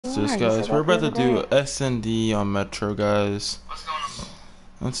let's do this, You guys. said We're that the about to other do day. S&D on Metro, guys.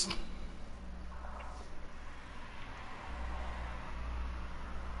 Let's.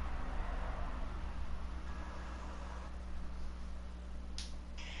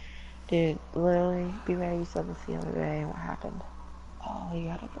 Dude, literally, be ready. You said this the other day. What happened? Oh, you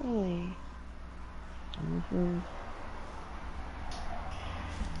got up early.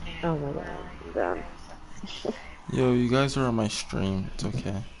 Oh my god, I'm done. Yo, you guys are on my stream. It's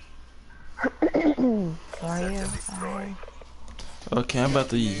okay. So are you? Hi. Okay, I'm about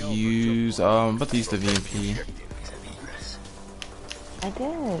to use the VMP. I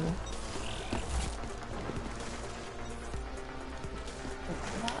did.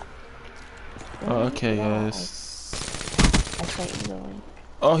 It's not. Really? Okay, No, guys. I sent you the link.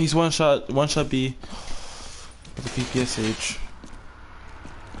 Oh, he's one shot B. With the PPSH.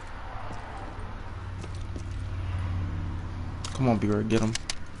 Come on, B-Word, get him.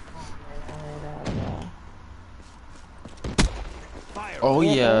 Oh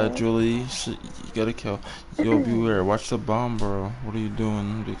yeah, Julie, you gotta kill. Yo, beware, watch the bomb, bro. What are you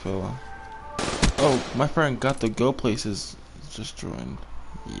doing, big fella? Oh, my friend got the go places. Just joined.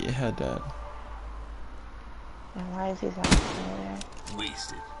 Yeah, Dad. And why is he talking there?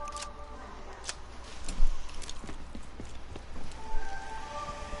 Wasted.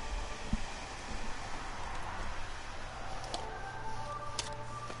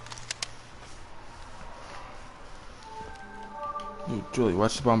 Yo, Julie,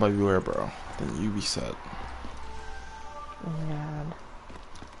 watch the bomb by beware, bro. Then you be set. Oh my god.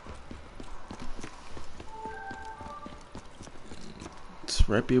 It's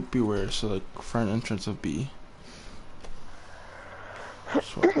right beware, so like front entrance of B.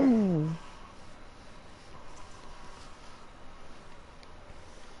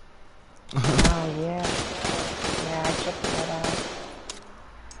 Oh yeah. Yeah, I checked that out.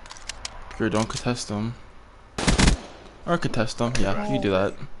 Here, don't contest them. Or contest them, yeah, you do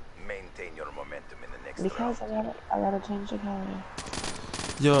that. Maintain your momentum in the next Because round. I gotta change the color.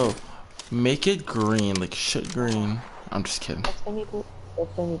 Yo, make it green, like shit green. I'm just kidding. It's gonna be blue.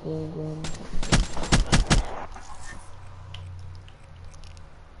 It's gonna be blue and green.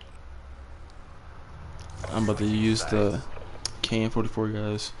 I'm about to use the KN-44,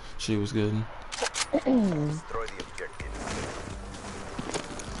 guys. She was good. Destroy the objective.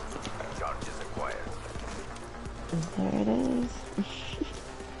 Charges acquired. There it is.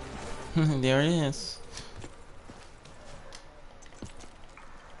 There it is.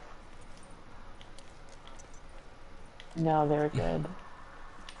 No, they're good.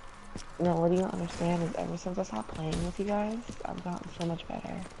 No, what do you understand is ever since I stopped playing with you guys, I've gotten so much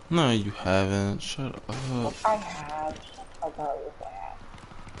better. No, you haven't. Shut up. Yes, I have. I got with that.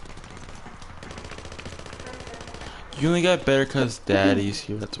 You only got better because Daddy's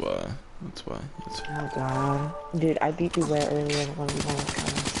here. That's why. That's why. Oh god. Dude, I beat you way earlier than one of these times.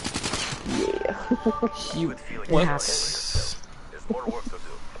 Yeah. He, What? There's more work to do.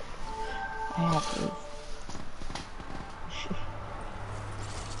 I have these.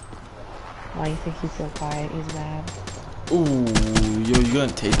 Why do you think he's so quiet? He's mad. ooh, yo, you gonna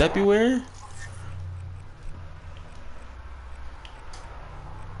take that, beware?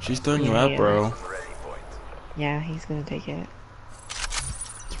 She's throwing you out, bro. Ready point. Yeah, he's gonna take it.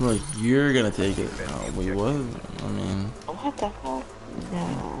 It's more like you're gonna take it. Oh, wait, what? I mean, What the fuck?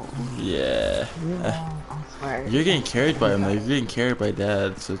 No. yeah. No, I swear. You're getting carried by him, though. You're getting carried by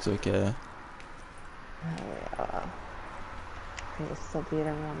Dad, so it's okay. I can still beat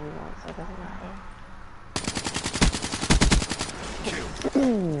him when we want, so it doesn't matter.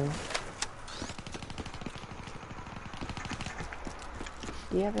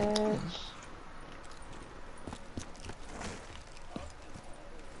 Yeah, bitch.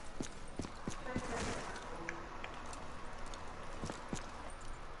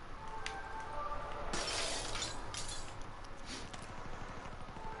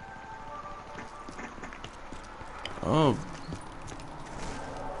 Oh.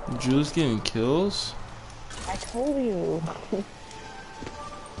 Julie's getting kills? I told you.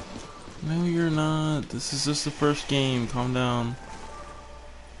 No, you're not. This is just the first game. Calm down.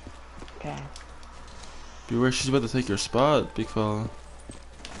 Okay. Beware, she's about to take your spot, big fella.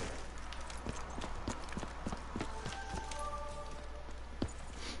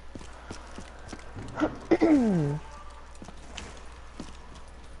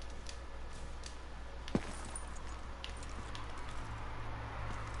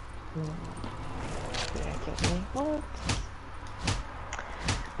 What?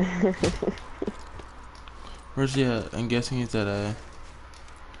 Where's he at? I'm guessing he's at A.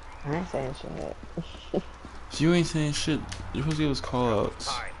 I ain't saying shit. So you ain't saying shit. You're supposed to give us call outs.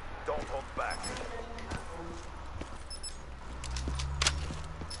 Fine. back.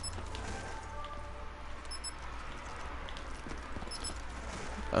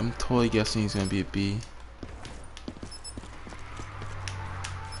 I'm totally guessing he's gonna be a B.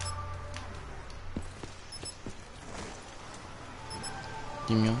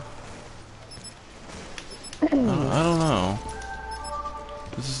 Give me him. I don't know.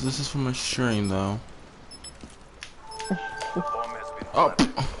 This is from my stream though. Bomb has been Oh,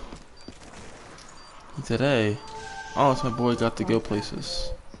 planted. today. Oh, it's my boy got to go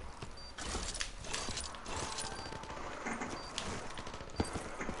places.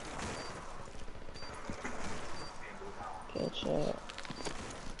 Good shit.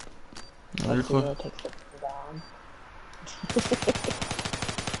 Are you Let's see close? what takes it down.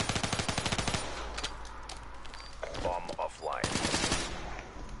 Bomb offline.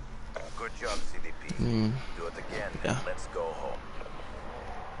 Good job, CDP. Do it again Yeah. and let's go home.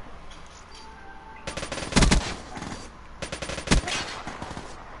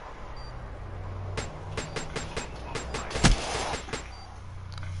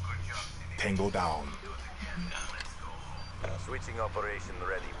 Tango down. Switching operation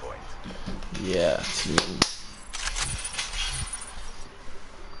ready point. Yeah, team.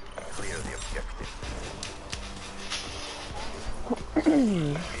 Clear the objective.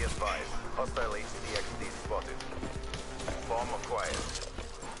 Be advised, hostile HCXD spotted. Bomb acquired.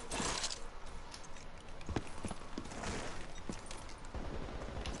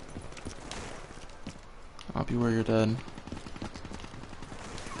 I'll be where you're dead.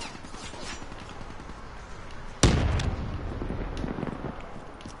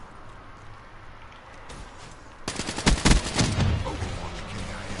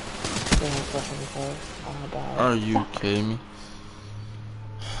 Yeah, it's definitely close. Oh, I died. Are you kidding me?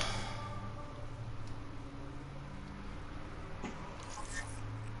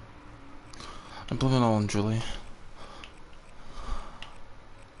 I'm blaming it all on Julie.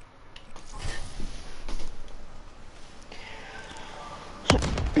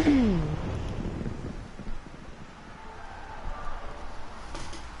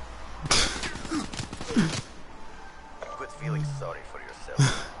 Quit feeling sorry for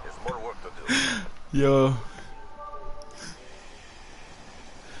yourself. There's more work to do.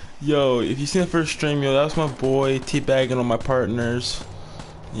 Yo, if you seen the first stream, yo, that was my boy teabagging on my partners.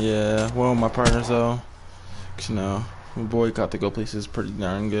 Yeah, one of my partners though. 'Cause, you know, my boy got to go places pretty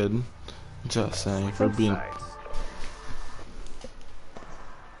darn good. Just saying, for being. Sides.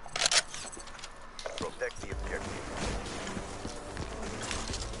 Protect the objective.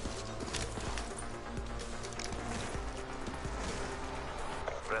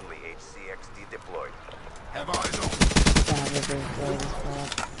 Friendly HCXD deployed. Have eyes on. Yeah, this is good as well.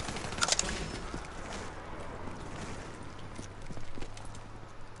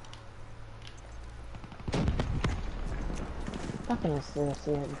 Not gonna see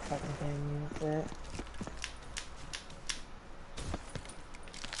every fucking thing, that's it.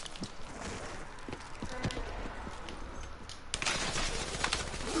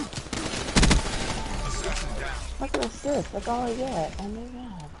 Fucking assist, that's all I get. Oh my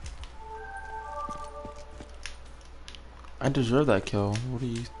god. I deserve that kill. What are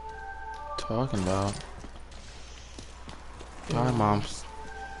you talking about? God,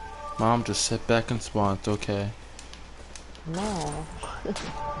 Mom, just sit back and spawn. It's okay. No. Good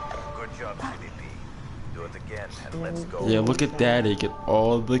job, CDP. Do it again and let's go. Yeah, look at Daddy get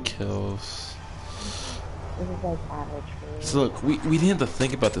all the kills. This is like average for me. So look, we didn't have to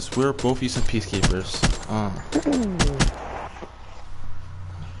think about this. We're both using peacekeepers.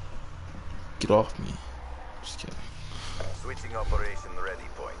 Get off me. Just kidding. Switching operation ready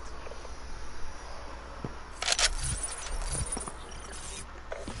point.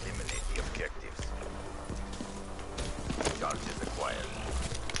 Eliminate the objectives. Charges acquired.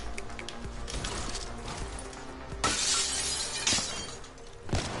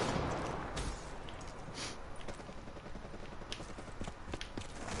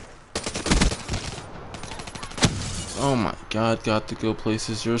 Oh my God, got to go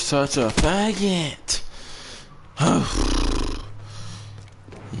places. You're such a faggot. Yeah,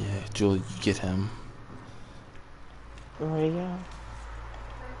 Julie, you get him. Where'd he go?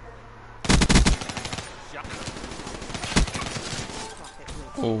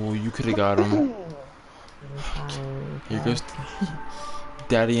 Oh, you could have got him. Fine. Here goes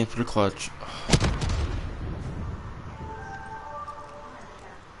Daddy in for the clutch.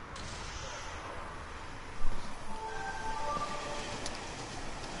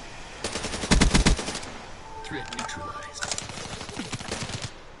 Threat neutralized.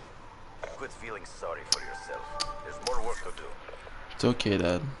 Quit feeling sorry for yourself. There's more work to do. It's okay,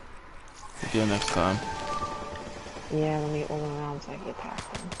 Dad. Again next time. Yeah, let me get one around so I can get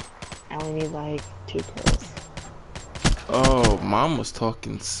past him. I only need like 2 kills. Oh, mom was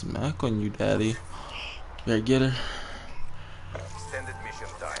talking smack on you, daddy. Better get her. Extended mission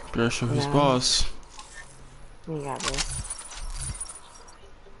time. Better show who's No. boss. You got this.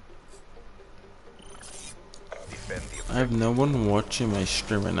 Defend the I have no one watching my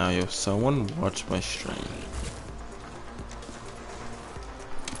stream right now, yo. Someone watch my stream.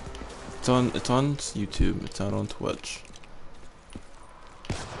 It's on YouTube. It's not on Twitch.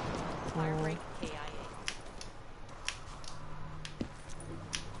 Alright.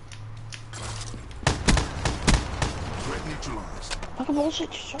 Threat neutralized. Fucking bullshit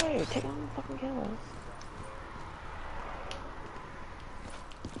destroyer. Take on the fucking kills.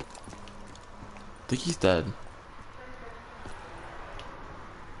 I think he's dead.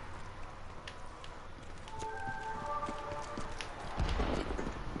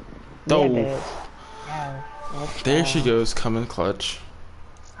 Yeah, Oh, bitch. Yeah. Let's there go. she goes, coming clutch.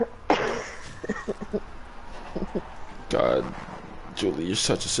 God, Julie, you're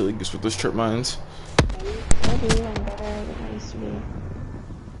such a silly goose with those trip mines. Maybe I'm better than I used to be.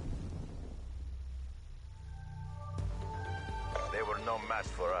 They were no match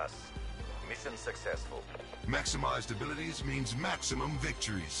for us. Mission successful. Maximized abilities means maximum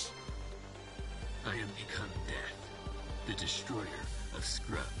victories. I have become Death, the destroyer of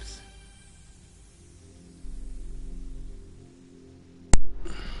scrubs.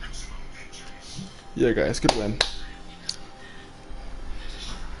 Yeah, guys, good win.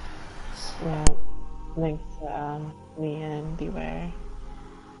 Yeah. Thanks to me and Beware.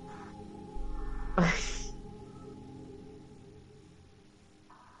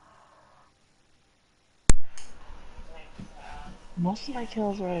 Most of my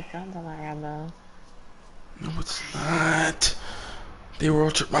kills were with guns on that round though. No, it's not. They were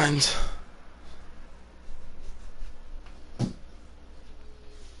all trip mines.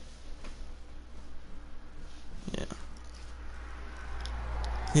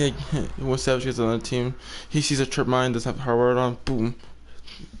 Yeah, when Savage gets on the team, he sees a trip mine, doesn't have hardware on, boom.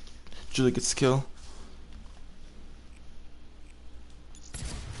 Julie gets the kill.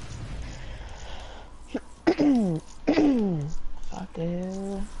 Fuck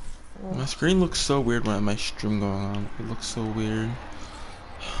dude. My screen looks so weird when I have my stream going on. It looks so weird.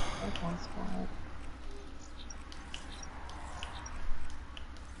 That's my spot.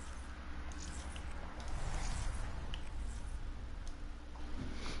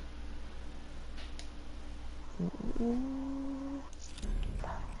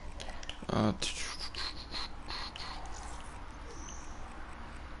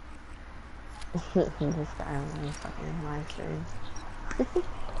 This guy on fucking live stream.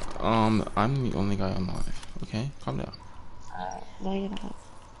 I'm the only guy on live. Okay, calm down. No, you're not.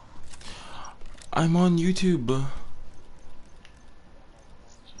 I'm on YouTube.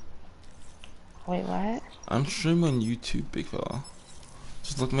 Wait, what? I'm streaming on YouTube, big fella.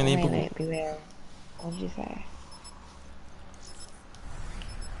 Just look my name. Wait, Beware. What did you say?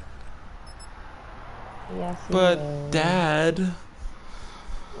 Yes, you But did. Dad,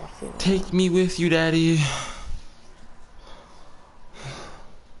 Yes, you did. take me with you, Daddy.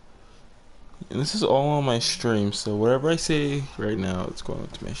 And this is all on my stream, so whatever I say right now, it's going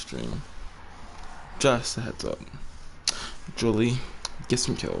to my stream. Just a heads up. Julie, get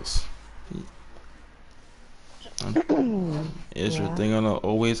some kills. Is your Yeah. thing on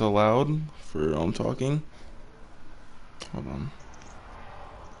always allowed for talking? Hold on.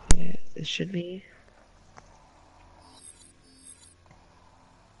 It should be.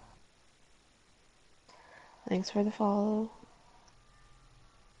 Thanks for the follow.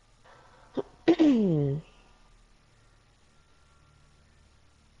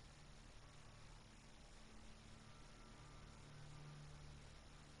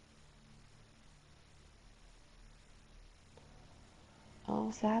 Oh,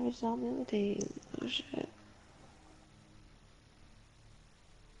 Savage not on the team. Oh shit.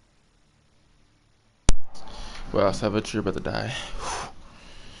 Wow, Savage, you're about to die.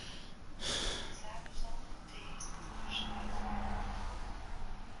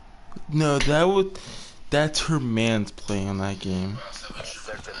 No, that's her man's playing on that game. Search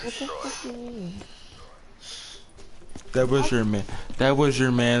and What the destroy. fuck do you mean? That was your man. That was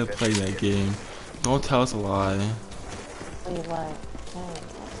your man playing that game. Don't tell us a lie. Wait, what? Hey,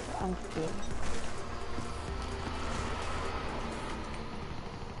 I'm confused.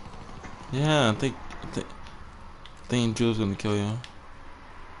 Yeah, I think Jules gonna kill you.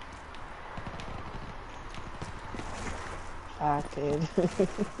 Fuck, dude.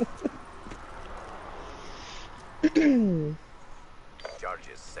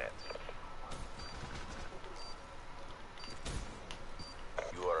 Charges set.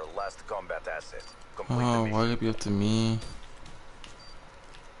 last combat asset. Complete Oh, the why mission. would it be up to me?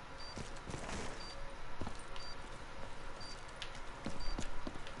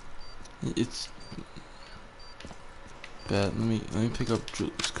 It's bad. Let me pick up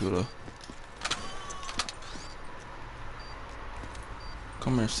Scooter.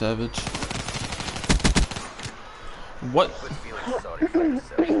 Come here, savage. What? Quit feeling sorry for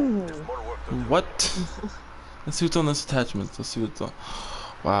yourself. There's more work to do. What? Let's see what's on this attachment. Let's see what's on.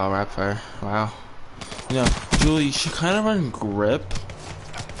 Wow, rap fire. Wow. You know, Julie, you should kind of run grip.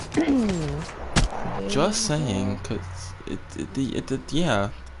 Just saying, cause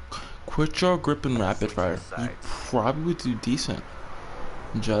yeah. Quit your grip and rapid fire. You probably would do decent.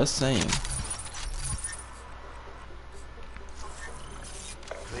 Just saying.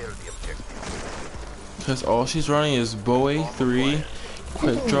 Clear the objective. Cause all she's running is bow 3,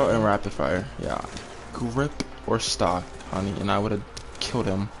 quick draw, and rapid fire. Yeah. Grip or stock, honey, and I would have killed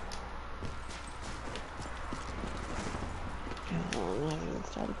him.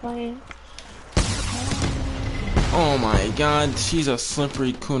 Started playing. Oh my god, she's a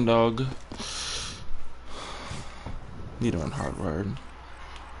slippery coon dog. Need her on hardwired.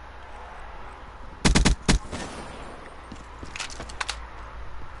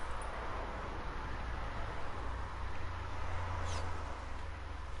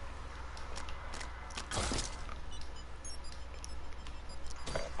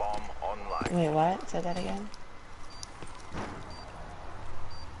 Bomb online. Wait, what? Say that again?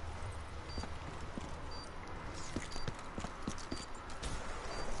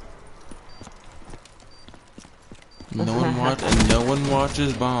 No one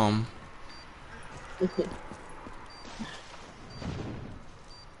watches bomb.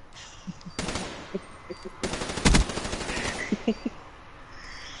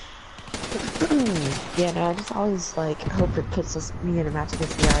 Yeah, no, I just always like hope it puts me in a match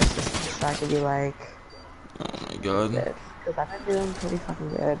against the guys just so I can be like Oh my god. good. Because I've been doing pretty fucking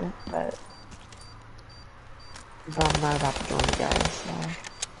good, but I'm not about to join the guys, so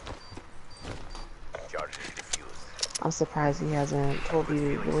Charges defused. I'm surprised he hasn't told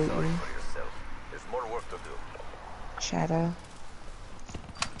you to delete Sorry me. for yourself. There's more work to do. Shadow.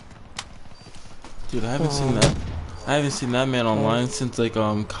 Dude, I haven't seen that. I haven't seen that man online since like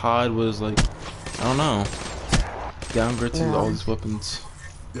COD was like, I don't know, downgrade to all these weapons.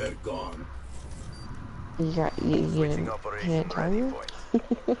 They're gone. You Switching didn't, operation he didn't tell ready you? point.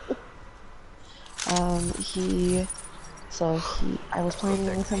 I was playing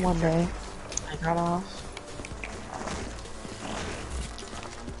with him one day. I got off.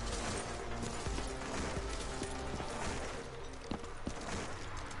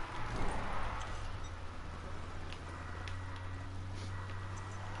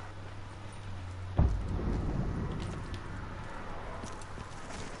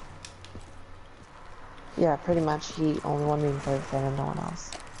 Yeah, pretty much he only wanted me to play with him and no one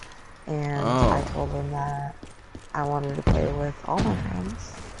else. And I told him that I wanted to play with all my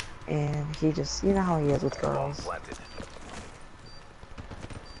friends. And he just, you know how he is with girls. Planted.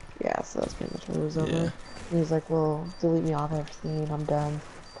 Yeah, so that's pretty much what it was over. Yeah. And he's like, well, delete me off everything, I'm done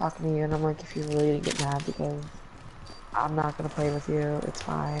talking to you. And I'm like, if you really didn't get mad because I'm not gonna play with you, it's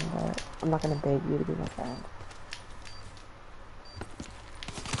fine, but I'm not gonna beg you to be my friend.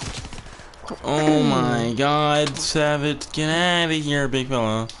 Oh my god, Savage, get out of here, big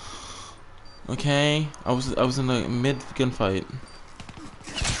fella. Okay, I was in a mid gunfight.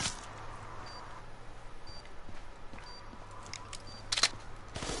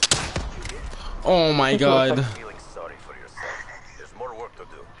 Oh my god. Feeling sorry for yourself. There's more work to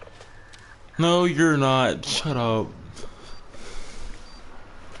do. No, you're not. Shut up.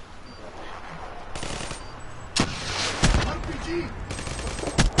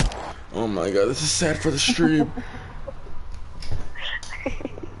 Oh my god, this is sad for the stream.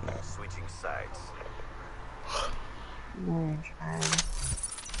 Switching sides.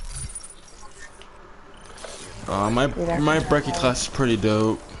 My bracket class is pretty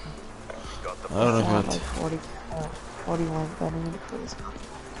dope. Got the I don't know I have what. like 41 betting into this.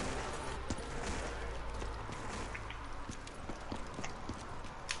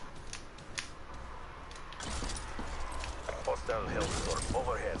 hostile hellstorm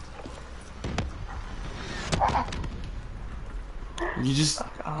overhead. You just.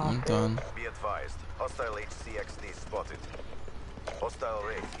 I'm done. Be advised. Hostile HCXD spotted. Hostile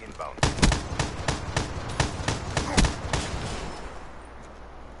raid inbound.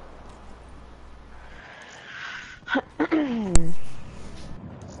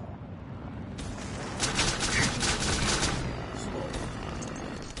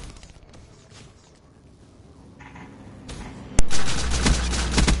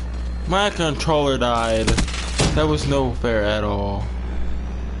 My controller died. That was no fair at all.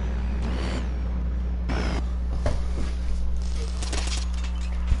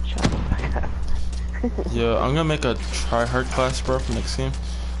 Shut the fuck up. Yeah, I'm gonna make a try hard class, bro, for next game.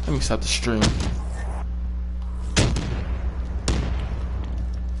 Let me stop the stream.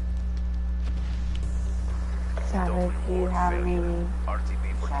 Savage, do you have any...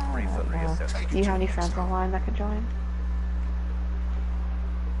 RTB for debrief and reassessment. Do you have any friends online that could join?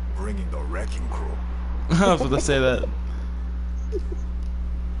 Bringing the wrecking crew. I was about to say that.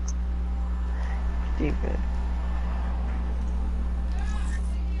 Stupid.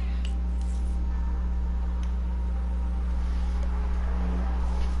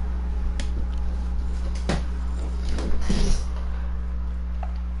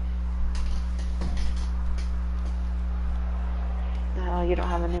 No, you don't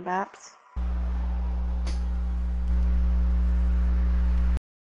have any maps?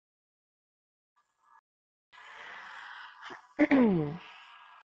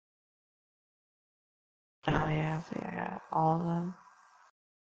 Oh yeah, so yeah, I got all of them.